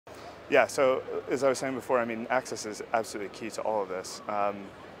Yeah, so as I was saying before, I mean, access is absolutely key to all of this. I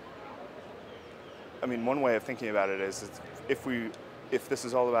mean, one way of thinking about it is if this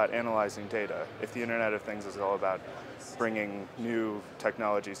is all about analyzing data, if the Internet of Things is all about bringing new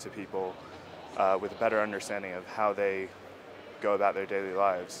technologies to people with a better understanding of how they go about their daily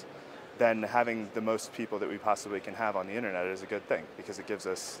lives, then having the most people that we possibly can have on the Internet is a good thing because it gives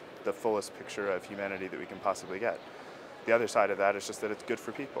us the fullest picture of humanity that we can possibly get. The other side of that is just that it's good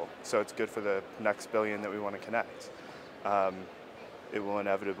for people. So it's good for the next billion that we want to connect. It will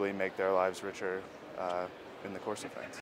inevitably make their lives richer in the course of things.